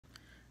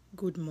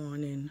Good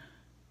morning.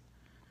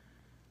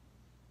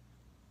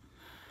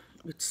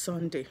 It's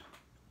Sunday,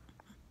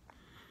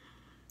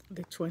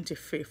 the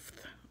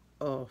 25th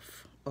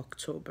of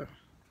October,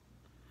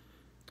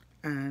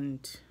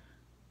 and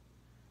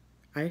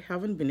I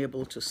haven't been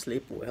able to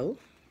sleep well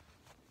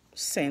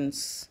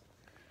since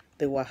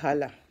the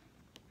Wahala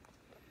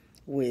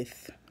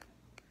with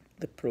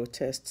the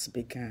protests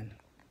began.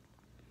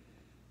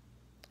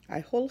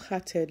 I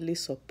wholeheartedly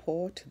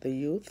support the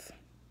youth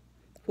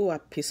who are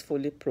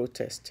peacefully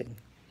protesting.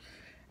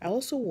 I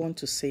also want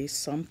to say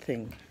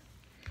something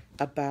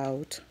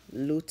about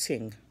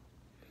looting,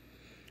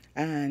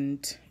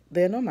 and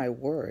they're not my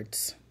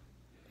words.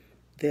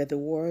 They're the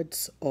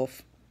words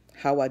of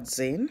Howard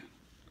Zinn,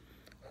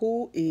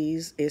 who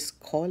is a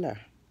scholar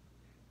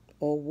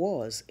or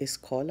was a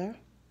scholar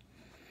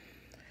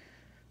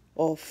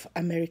of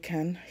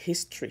American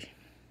history.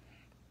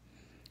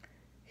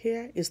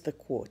 Here is the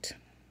quote: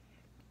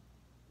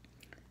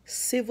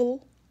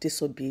 "Civil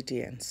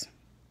disobedience,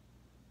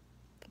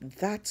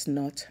 that's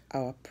not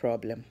our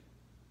problem.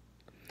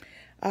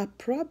 Our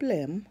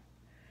problem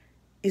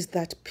is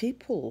that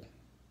people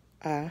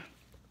are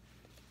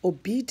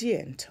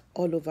obedient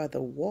all over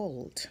the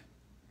world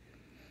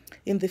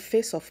in the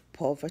face of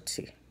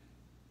poverty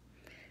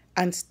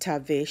and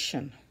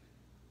starvation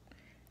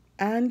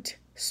and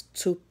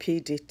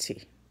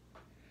stupidity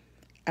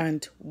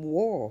and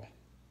war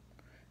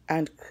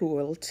and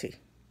cruelty.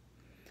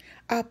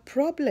 Our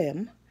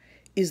problem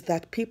is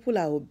that people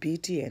are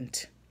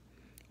obedient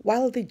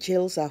while the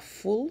jails are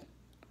full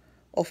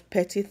of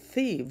petty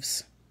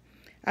thieves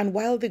and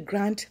while the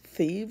grand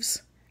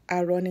thieves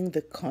are running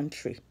the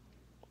country.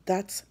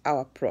 That's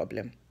our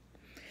problem."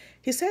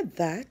 He said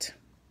that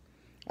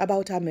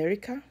about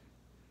America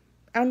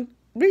and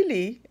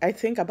really, I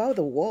think, about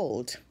the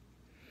world.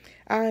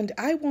 And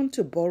I want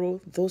to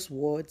borrow those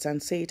words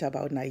and say it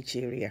about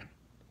Nigeria.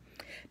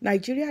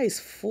 Nigeria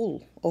is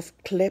full of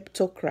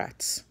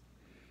kleptocrats,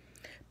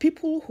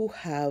 people who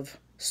have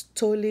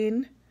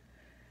stolen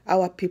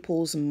our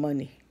people's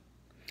money,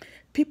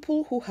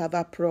 people who have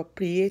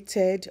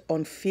appropriated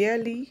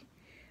unfairly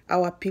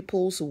our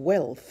people's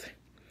wealth,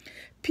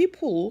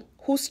 people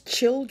whose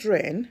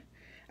children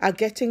are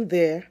getting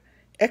their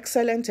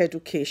excellent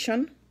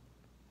education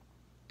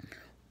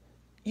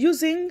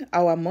using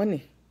our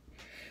money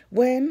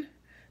when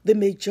the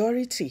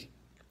majority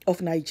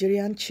of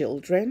Nigerian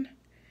children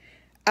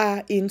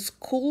are in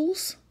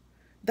schools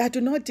that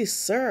do not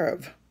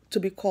deserve to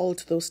be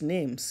called those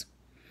names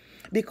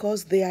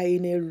because they are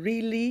in a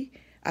really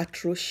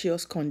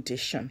atrocious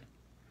condition.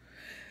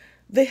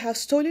 They have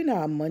stolen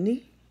our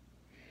money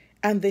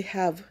and they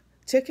have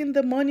taken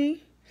the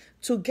money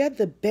to get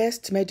the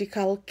best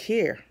medical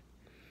care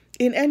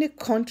in any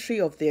country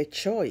of their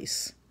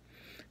choice,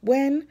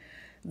 when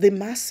the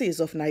masses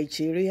of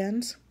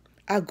Nigerians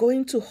are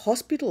going to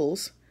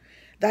hospitals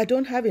that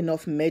don't have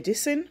enough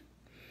medicine,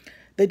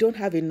 they don't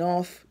have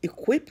enough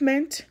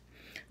equipment,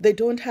 they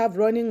don't have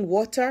running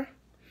water,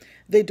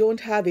 they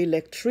don't have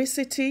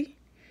electricity,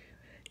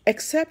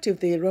 except if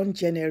they run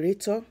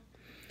generator.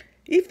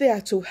 If they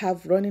are to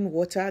have running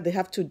water, they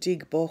have to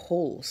dig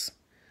boreholes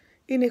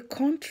in a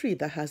country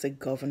that has a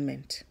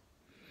government.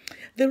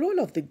 The role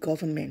of the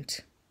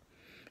government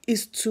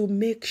is to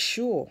make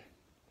sure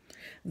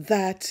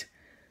that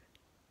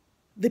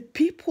the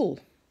people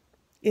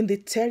in the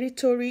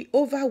territory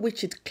over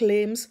which it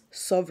claims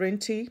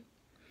sovereignty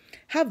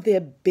have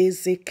their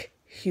basic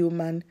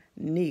human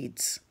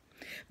needs.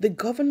 The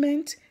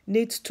government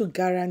needs to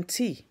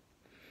guarantee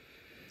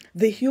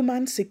the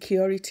human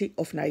security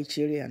of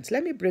Nigerians.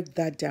 Let me break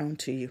that down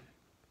to you.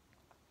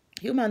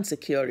 Human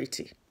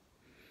security,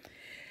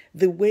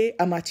 the way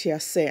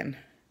Amartya Sen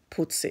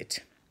puts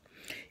it,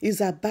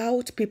 is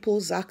about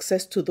people's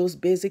access to those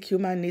basic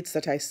human needs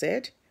that I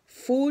said: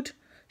 food,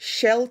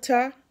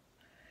 shelter,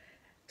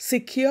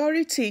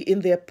 security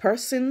in their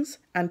persons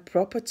and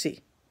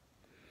property.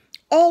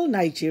 All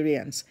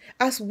Nigerians,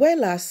 as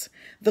well as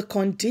the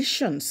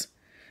conditions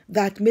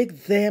that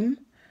make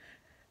them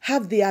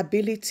have the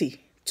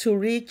ability to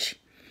reach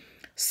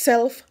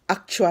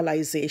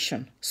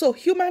self-actualization. So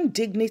human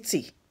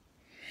dignity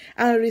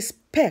and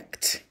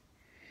respect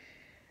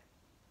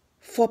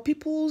for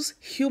people's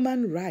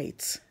human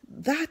rights,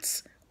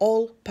 that's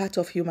all part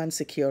of human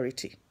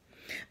security.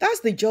 That's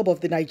the job of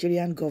the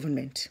Nigerian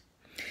government.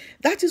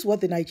 That is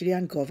what the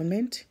Nigerian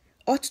government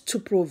ought to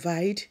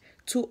provide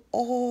to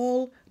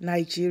all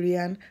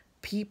Nigerian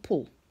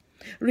people,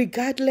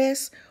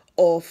 regardless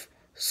of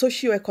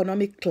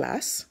socioeconomic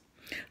class,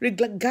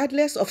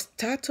 regardless of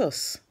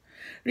status,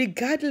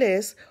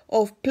 regardless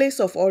of place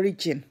of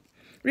origin,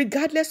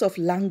 regardless of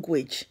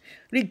language,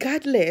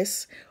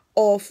 regardless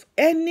of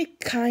any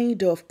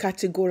kind of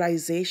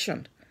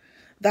categorization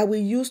that we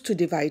use to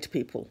divide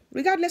people,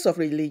 regardless of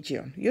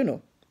religion.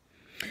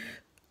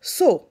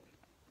 So,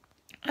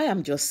 I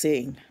am just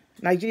saying,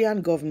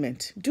 Nigerian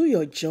government, do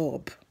your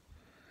job.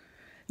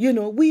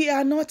 We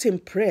are not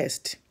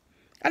impressed.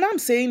 And I'm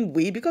saying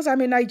we because I'm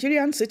a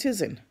Nigerian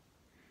citizen.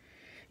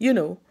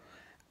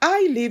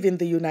 I live in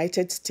the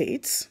United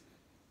States.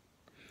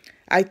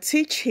 I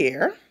teach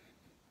here.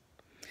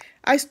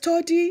 I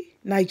study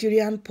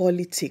Nigerian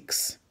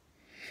politics.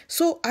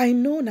 So I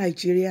know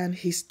Nigerian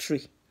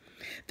history.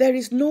 There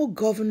is no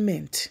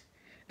government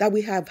that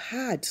we have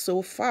had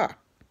so far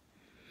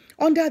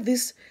under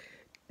this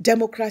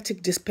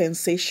democratic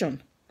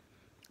dispensation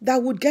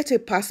that would get a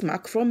pass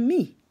mark from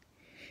me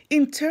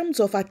in terms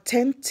of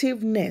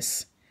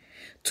attentiveness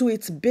to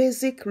its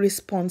basic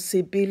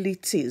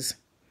responsibilities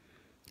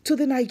to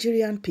the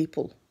Nigerian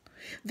people.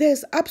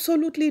 There's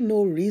absolutely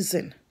no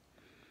reason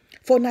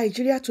for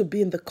Nigeria to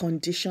be in the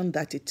condition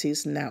that it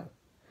is now.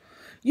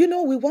 We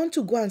want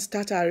to go and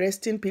start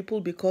arresting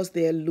people because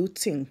they're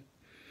looting.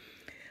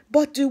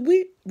 But do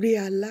we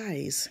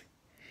realize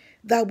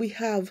that we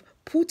have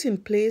put in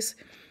place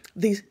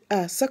the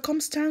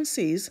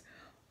circumstances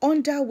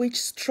under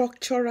which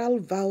structural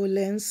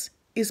violence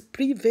is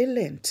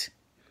prevalent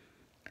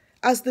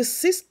as the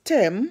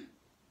system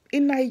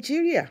in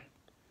Nigeria?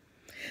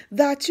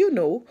 That,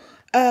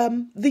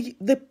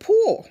 the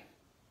poor,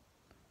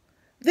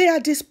 they are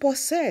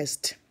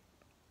dispossessed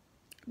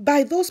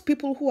by those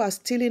people who are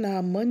stealing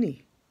our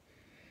money.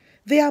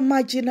 They are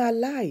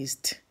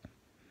marginalized.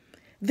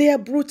 They are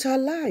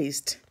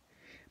brutalized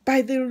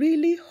by the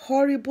really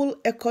horrible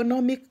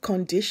economic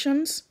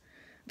conditions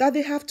that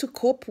they have to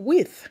cope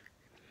with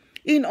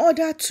in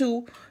order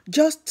to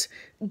just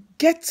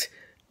get,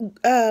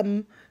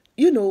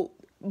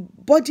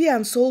 body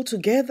and soul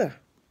together.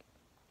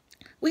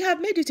 We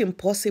have made it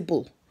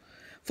impossible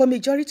for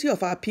majority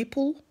of our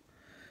people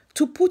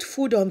to put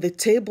food on the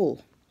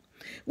table.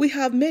 We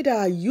have made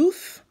our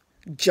youth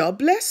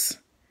jobless,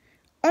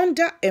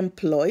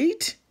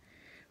 underemployed,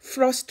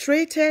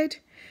 frustrated,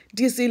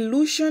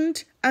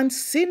 disillusioned, and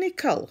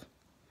cynical.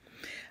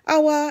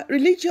 Our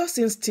religious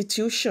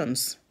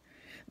institutions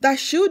that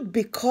should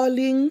be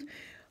calling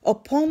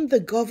upon the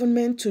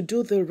government to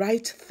do the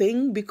right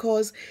thing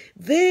because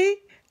they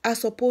are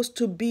supposed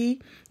to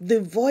be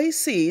the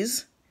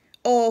voices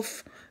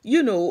of,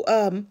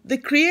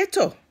 the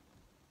Creator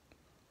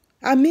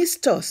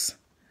amidst us.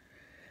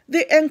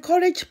 They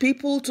encourage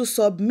people to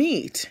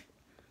submit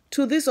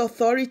to these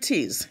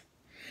authorities.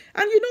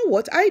 And you know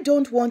what? I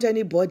don't want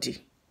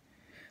anybody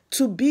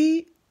to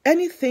be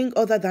anything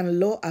other than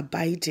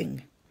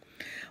law-abiding.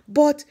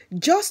 But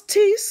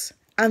justice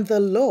and the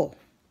law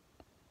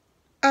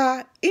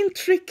are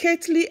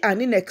intricately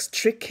and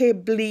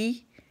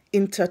inextricably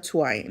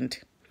intertwined.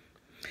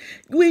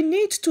 We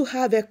need to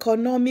have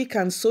economic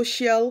and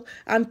social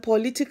and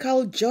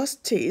political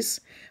justice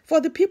for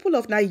the people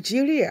of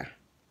Nigeria.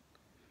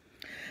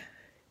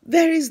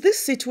 There is this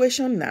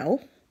situation now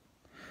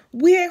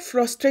where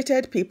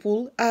frustrated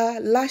people are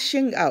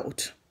lashing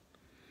out.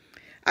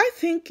 I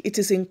think it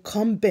is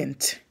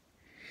incumbent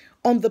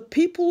on the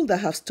people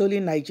that have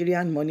stolen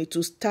Nigerian money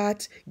to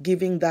start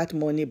giving that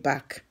money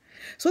back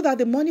so that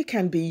the money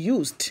can be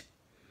used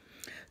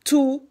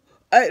to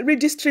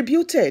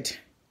redistributed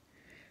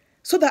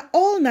so that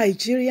all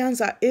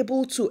Nigerians are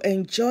able to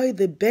enjoy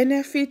the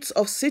benefits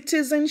of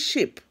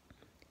citizenship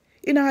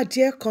in our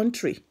dear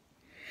country.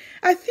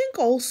 I think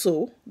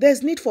also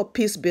there's need for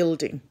peace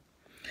building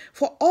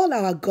for all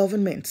our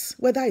governments,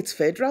 whether it's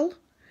federal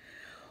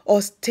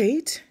or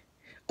state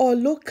or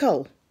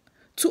local,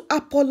 to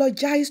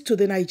apologize to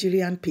the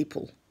Nigerian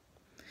people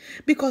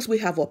because we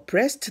have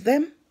oppressed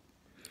them,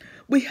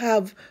 we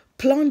have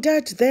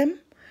plundered them,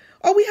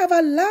 or we have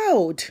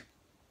allowed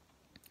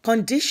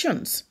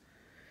conditions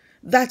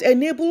that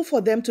enable for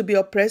them to be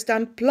oppressed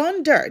and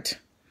plundered.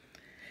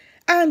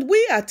 And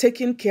we are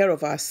taking care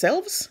of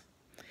ourselves.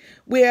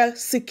 We are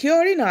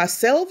securing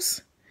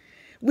ourselves.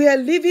 We are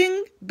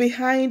living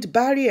behind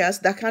barriers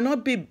that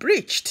cannot be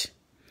breached,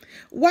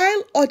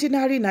 while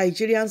ordinary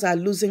Nigerians are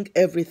losing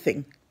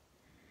everything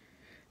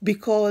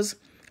because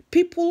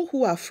people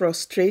who are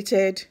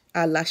frustrated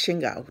are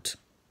lashing out.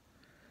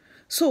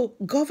 So,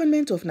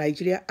 government of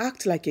Nigeria,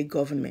 act like a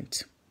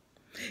government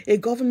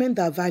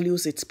that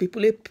values its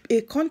people.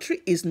 A country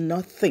is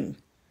nothing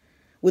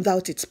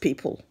without its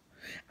people.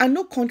 And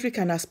no country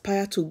can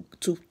aspire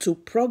to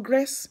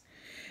progress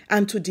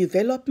and to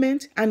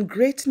development and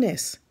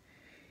greatness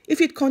if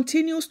it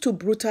continues to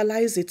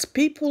brutalize its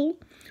people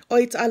or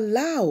it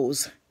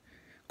allows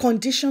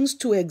conditions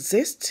to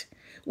exist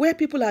where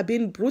people are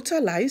being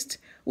brutalized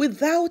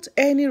without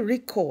any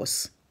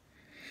recourse.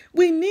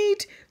 We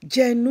need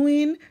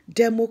genuine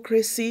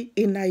democracy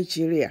in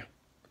Nigeria.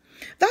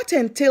 That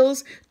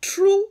entails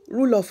true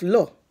rule of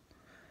law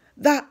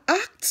that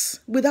acts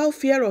without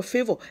fear or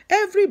favor.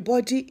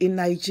 Everybody in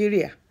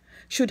Nigeria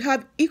should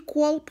have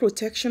equal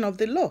protection of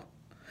the law.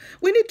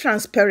 We need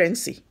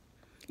transparency.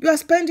 You are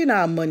spending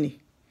our money.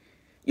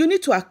 You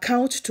need to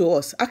account to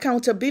us.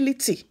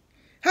 Accountability.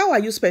 How are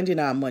you spending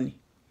our money?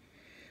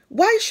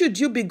 Why should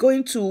you be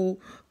going to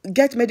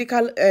get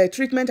medical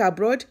treatment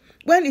abroad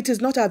when it is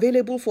not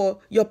available for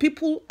your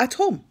people at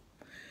home?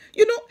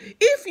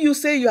 If you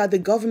say you are the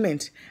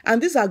government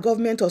and these are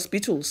government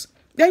hospitals,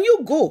 then you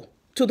go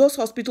to those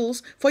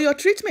hospitals for your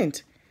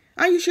treatment.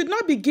 And you should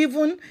not be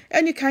given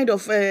any kind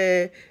of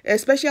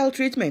special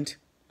treatment.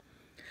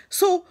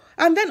 So,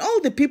 and then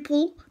all the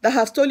people that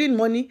have stolen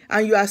money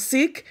and you are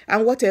sick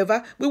and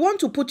whatever, we want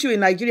to put you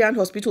in Nigerian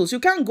hospitals. You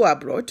can't go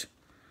abroad.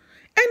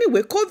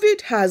 Anyway,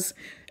 COVID has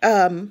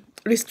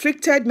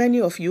restricted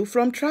many of you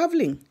from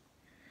traveling.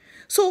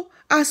 So,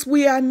 as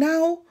we are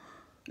now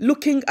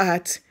looking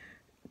at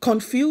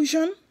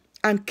confusion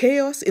and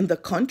chaos in the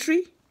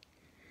country,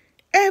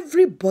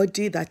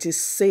 everybody that is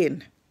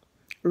sane,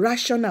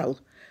 rational,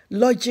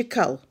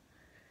 logical,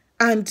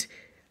 and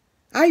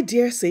I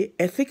dare say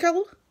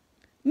ethical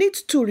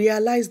needs to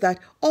realize that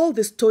all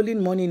the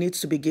stolen money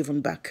needs to be given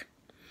back.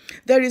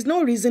 There is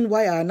no reason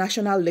why our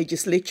national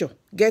legislature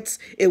gets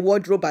a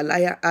wardrobe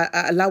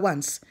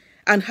allowance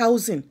and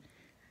housing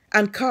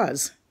and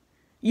cars,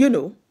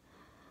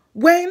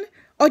 when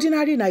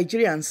ordinary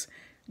Nigerians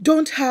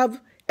don't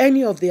have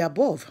any of the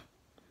above.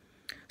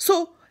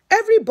 So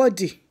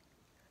everybody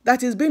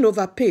that is being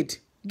overpaid,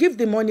 give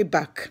the money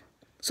back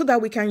so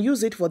that we can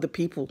use it for the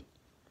people.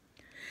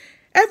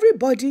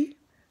 Everybody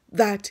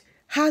that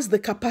has the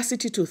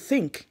capacity to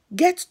think,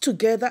 get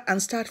together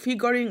and start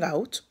figuring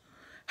out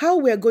how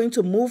we're going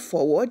to move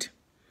forward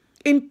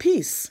in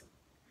peace.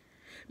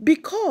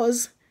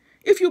 Because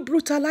if you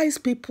brutalize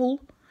people,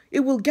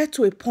 it will get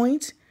to a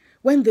point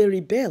when they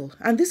rebel.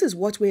 And this is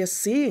what we are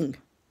seeing.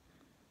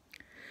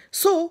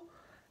 So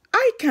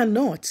I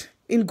cannot,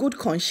 in good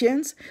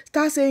conscience,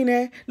 start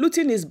saying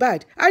looting is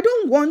bad. I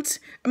don't want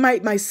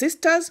my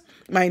sisters,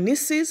 my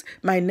nieces,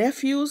 my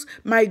nephews,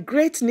 my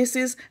great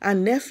nieces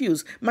and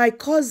nephews, my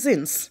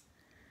cousins,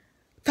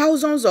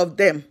 thousands of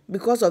them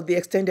because of the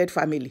extended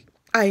family,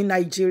 are in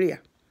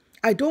Nigeria.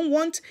 I don't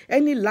want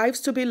any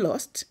lives to be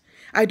lost.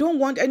 I don't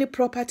want any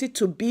property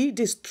to be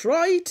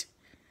destroyed.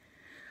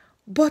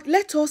 But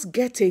let us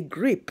get a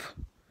grip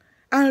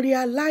and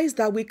realize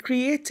that we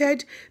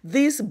created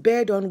this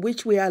bed on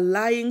which we are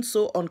lying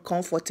so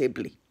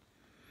uncomfortably.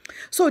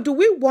 So do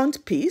we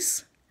want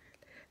peace?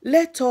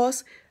 Let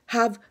us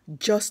have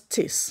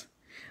justice.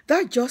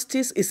 That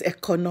justice is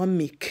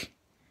economic,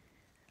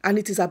 and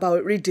it is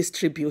about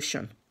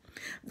redistribution.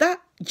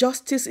 That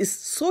justice is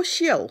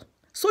social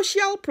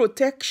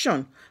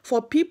protection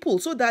for people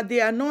so that they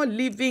are not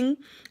living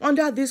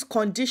under these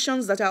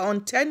conditions that are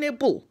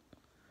untenable.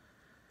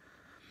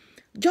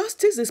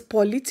 Justice is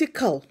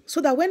political,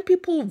 so that when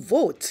people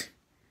vote,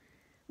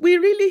 we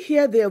really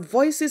hear their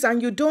voices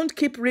and you don't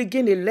keep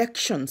rigging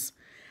elections.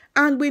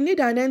 And we need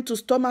an end to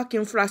stomach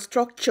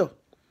infrastructure.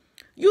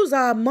 Use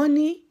our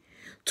money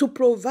to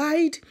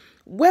provide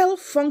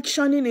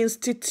well-functioning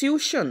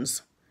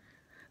institutions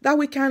that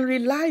we can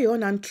rely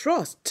on and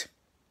trust.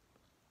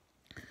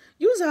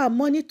 Use our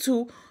money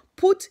to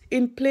put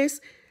in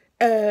place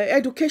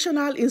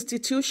educational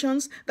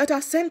institutions that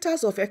are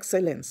centers of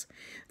excellence.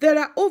 There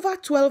are over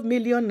 12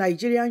 million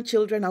Nigerian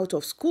children out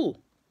of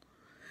school.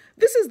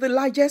 This is the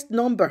largest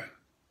number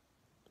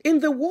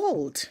in the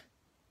world.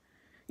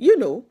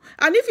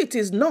 And if it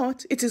is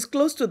not, it is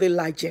close to the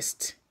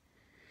largest.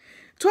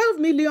 12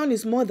 million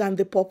is more than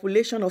the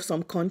population of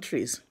some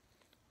countries.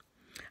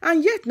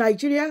 And yet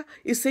Nigeria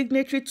is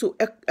signatory to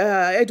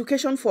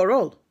Education for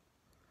All.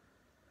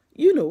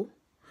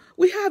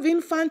 We have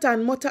infant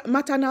and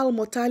maternal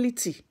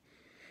mortality,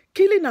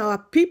 killing our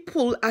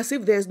people as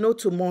if there's no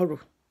tomorrow.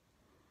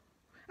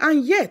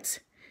 And yet,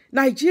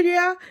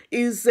 Nigeria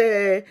is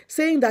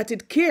saying that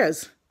it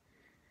cares,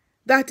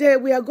 that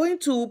we are going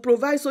to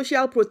provide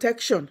social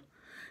protection.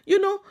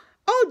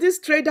 All this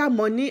trader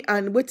money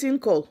and waiting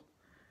call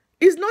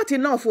is not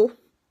enough.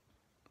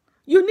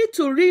 You need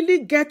to really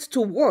get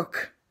to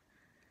work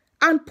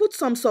and put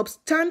some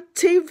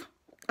substantive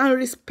and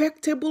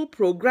respectable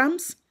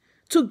programs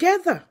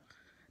together.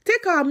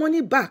 Take our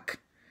money back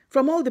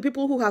from all the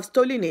people who have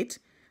stolen it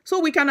so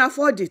we can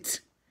afford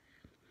it.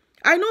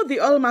 I know the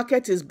oil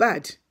market is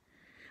bad,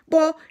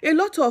 but a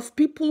lot of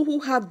people who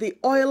have the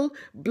oil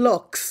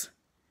blocks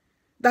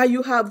that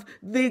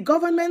the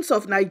governments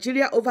of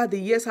Nigeria over the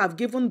years have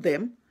given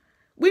them,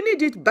 we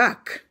need it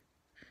back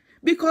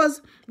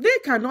because they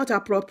cannot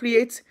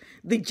appropriate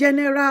the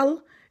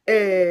general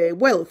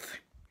wealth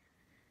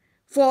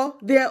for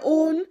their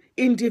own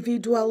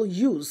individual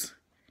use.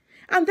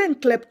 And then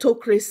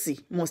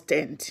kleptocracy must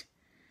end.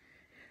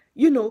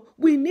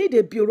 We need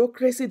a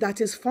bureaucracy that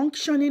is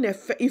functioning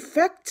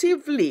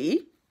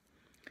effectively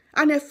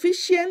and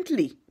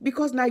efficiently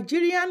because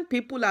Nigerian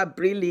people are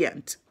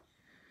brilliant.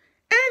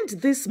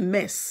 End this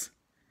mess,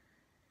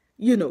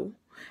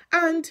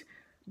 And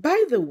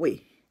by the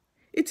way,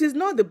 it is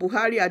not the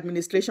Buhari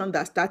administration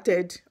that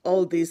started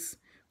all this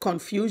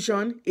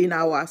confusion in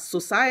our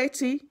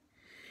society,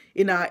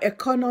 in our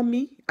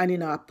economy, and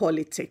in our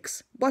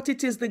politics. But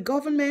it is the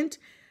government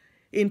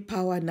in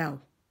power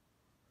now.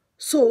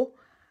 So,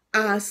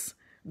 as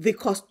the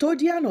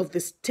custodian of the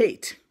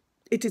state,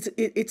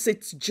 it's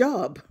its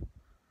job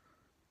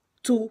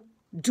to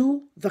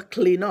do the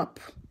cleanup.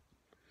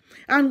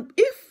 And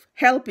if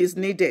help is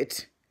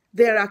needed,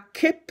 there are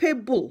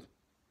capable,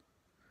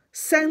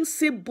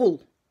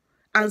 sensible,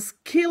 and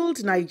skilled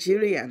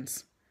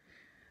Nigerians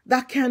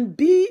that can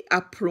be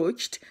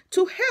approached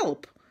to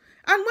help.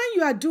 And when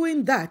you are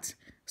doing that,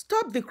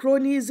 Stop the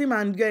cronyism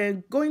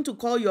and going to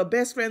call your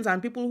best friends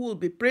and people who will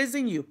be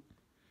praising you.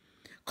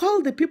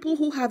 Call the people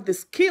who have the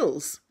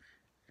skills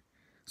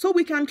so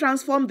we can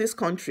transform this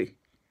country.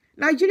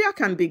 Nigeria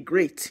can be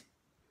great.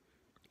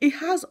 It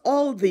has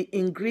all the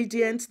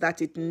ingredients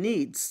that it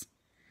needs.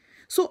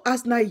 So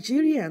as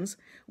Nigerians,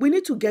 we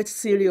need to get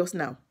serious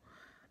now.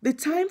 The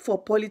time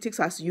for politics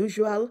as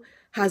usual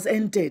has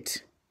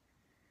ended.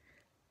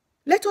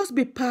 Let us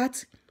be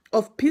part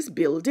of peace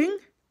building,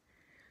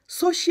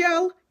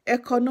 social,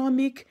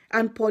 economic,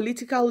 and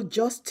political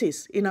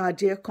justice in our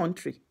dear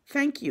country.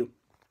 Thank you.